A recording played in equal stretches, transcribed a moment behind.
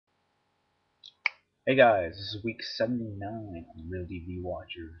Hey guys, this is week 79 on Real DV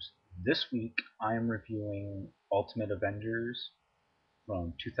Watchers. This week I am reviewing Ultimate Avengers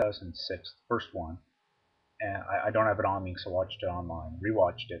from 2006, the first one. And I don't have it on me because I watched it online,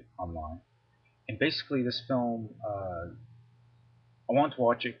 rewatched it online. And basically, this film, I wanted to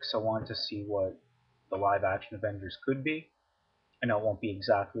watch it because I wanted to see what the live action Avengers could be. I know it won't be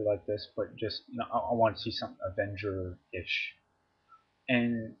exactly like this, but just, I want to see something Avenger ish.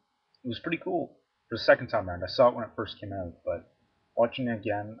 And it was pretty cool for the second time around. I saw it when it first came out, but watching it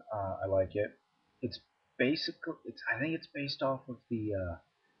again, I like it. It's I think it's based off of the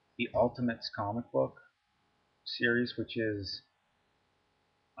Ultimates comic book series, which is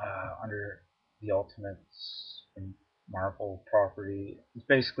under the Ultimates and Marvel property. It's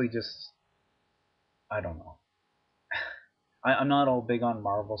basically just I don't know. I'm not all big on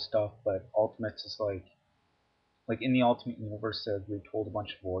Marvel stuff, but Ultimates is like in the Ultimate Universe, they told a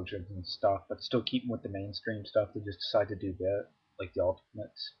bunch of origins and stuff, but still keeping with the mainstream stuff. They just decided to do that, like the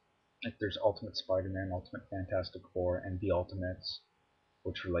Ultimates. Like there's Ultimate Spider-Man, Ultimate Fantastic Four, and the Ultimates,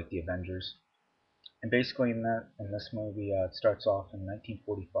 which are like the Avengers. And basically, in this movie, it starts off in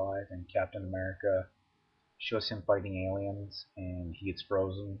 1945, and Captain America shows him fighting aliens, and he gets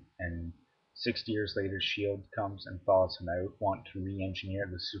frozen. And 60 years later, Shield comes and thaws him out, wanting to re-engineer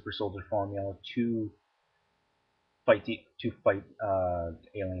the super soldier formula to fight the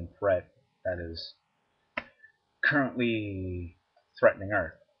alien threat that is currently threatening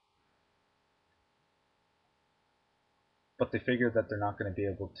Earth. But they figure that they're not going to be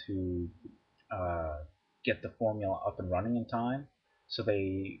able to uh, get the formula up and running in time, so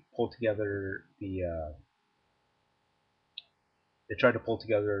they try to pull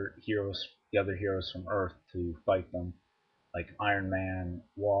together the other heroes from Earth to fight them, like Iron Man,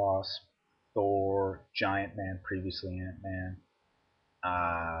 Wasp, Thor, Giant Man, previously Ant Man.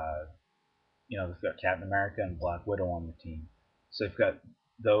 Uh, they've got Captain America and Black Widow on the team. So they've got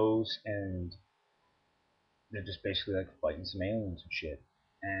those, and they're just basically like fighting some aliens and shit.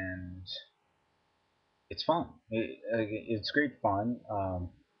 And it's fun. It's great fun.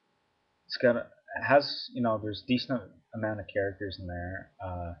 It's got it has there's decent amount of characters in there.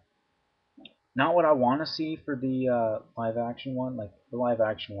 Not what I want to see for the live action one. Like the live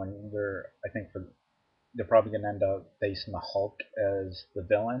action one, they're probably gonna end up basing the Hulk as the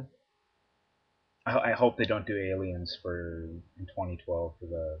villain. I hope they don't do aliens for in 2012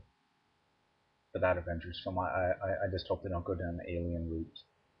 for that Avengers film. I just hope they don't go down the alien route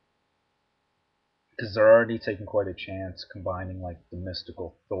because they're already taking quite a chance combining like the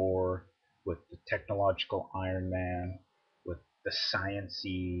mystical Thor with the technological Iron Man with the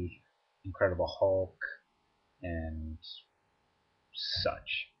sciency Incredible Hulk and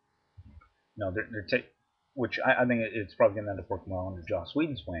such. No, they're take which I think it's probably going to end up working well under Joss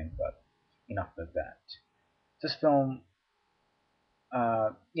Whedon's wing, but enough of that. This film,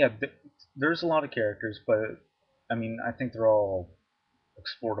 yeah, there's a lot of characters, but I mean, I think they're all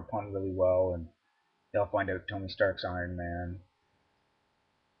explored upon really well, and they'll find out Tony Stark's Iron Man.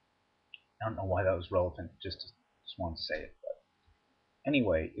 I don't know why that was relevant. Just want to say it. But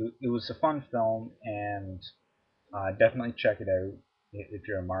anyway, it was a fun film, and definitely check it out if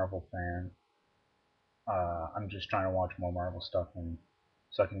you're a Marvel fan. I'm just trying to watch more Marvel stuff and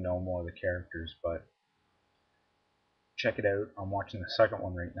so I can know more of the characters. But check it out. I'm watching the second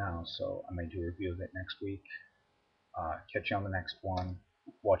one right now, so I may do a review of it next week. Catch you on the next one.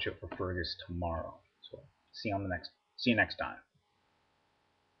 Watch it for Fergus tomorrow. So see you next time.